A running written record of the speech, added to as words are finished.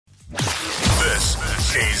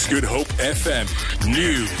is Good Hope FM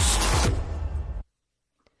News.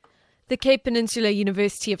 The Cape Peninsula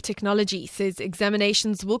University of Technology says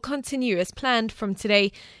examinations will continue as planned from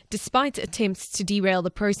today, despite attempts to derail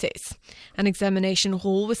the process. An examination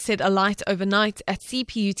hall was set alight overnight at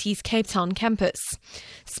CPUT's Cape Town campus.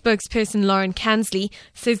 Spokesperson Lauren Kansley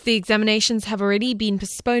says the examinations have already been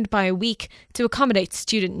postponed by a week to accommodate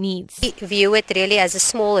student needs. We view it really as a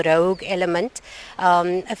small rogue element.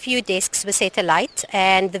 A few desks were set alight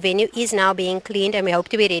and the venue is now being cleaned and we hope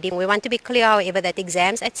to be ready. We want to be clear, however, that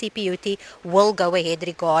exams at CPUT will go ahead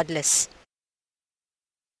regardless.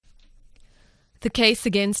 The case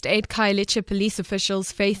against 8 Khayelitsha police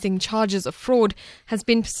officials facing charges of fraud has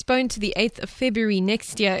been postponed to the 8th of February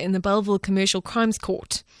next year in the Bellville Commercial Crimes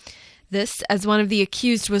Court. This as one of the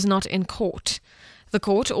accused was not in court. The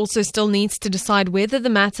court also still needs to decide whether the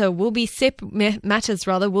matters will be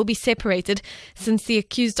separated, since the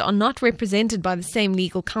accused are not represented by the same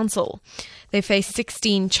legal counsel. They face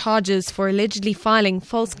 16 charges for allegedly filing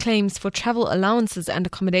false claims for travel allowances and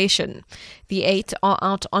accommodation. The 8 are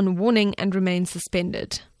out on warning and remain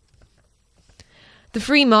suspended. The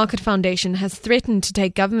Free Market Foundation has threatened to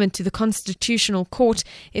take government to the Constitutional Court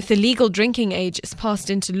if the legal drinking age is passed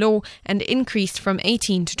into law and increased from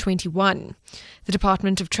 18 to 21. The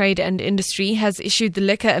Department of Trade and Industry has issued the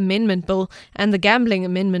Liquor Amendment Bill and the Gambling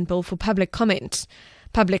Amendment Bill for public comment.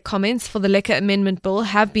 Public comments for the Liquor Amendment Bill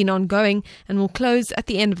have been ongoing and will close at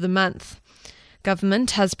the end of the month.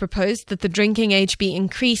 Government has proposed that the drinking age be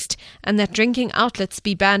increased and that drinking outlets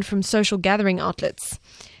be banned from social gathering outlets.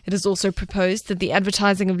 It has also proposed that the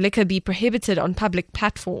advertising of liquor be prohibited on public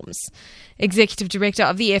platforms. Executive Director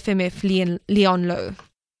of the FMF, Leon Lowe.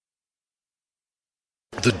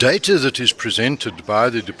 The data that is presented by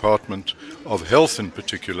the Department of Health in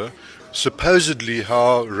particular, supposedly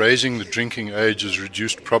how raising the drinking age has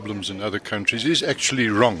reduced problems in other countries, is actually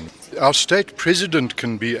wrong. Our state president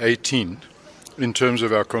can be 18 in terms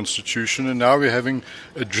of our constitution, and now we're having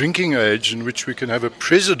a drinking age in which we can have a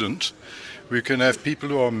president. We can have people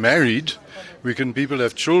who are married, people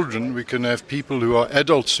have children, we can have people who are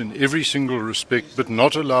adults in every single respect, but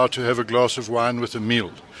not allowed to have a glass of wine with a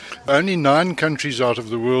meal. Only 9 countries out of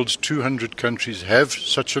the world's 200 countries have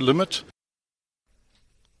such a limit.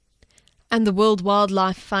 And the World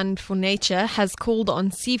Wildlife Fund for Nature has called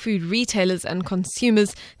on seafood retailers and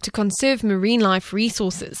consumers to conserve marine life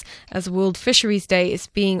resources as World Fisheries Day is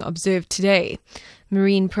being observed today.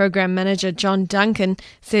 Marine Program Manager John Duncan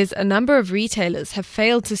says a number of retailers have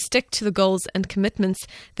failed to stick to the goals and commitments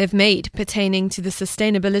they've made pertaining to the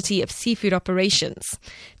sustainability of seafood operations.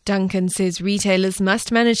 Duncan says retailers must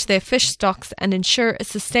manage their fish stocks and ensure a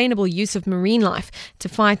sustainable use of marine life to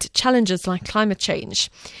fight challenges like climate change.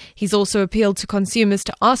 He's also appealed to consumers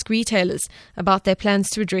to ask retailers about their plans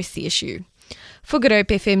to address the issue. For Good Hope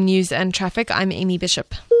FM News and Traffic, I'm Amy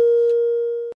Bishop.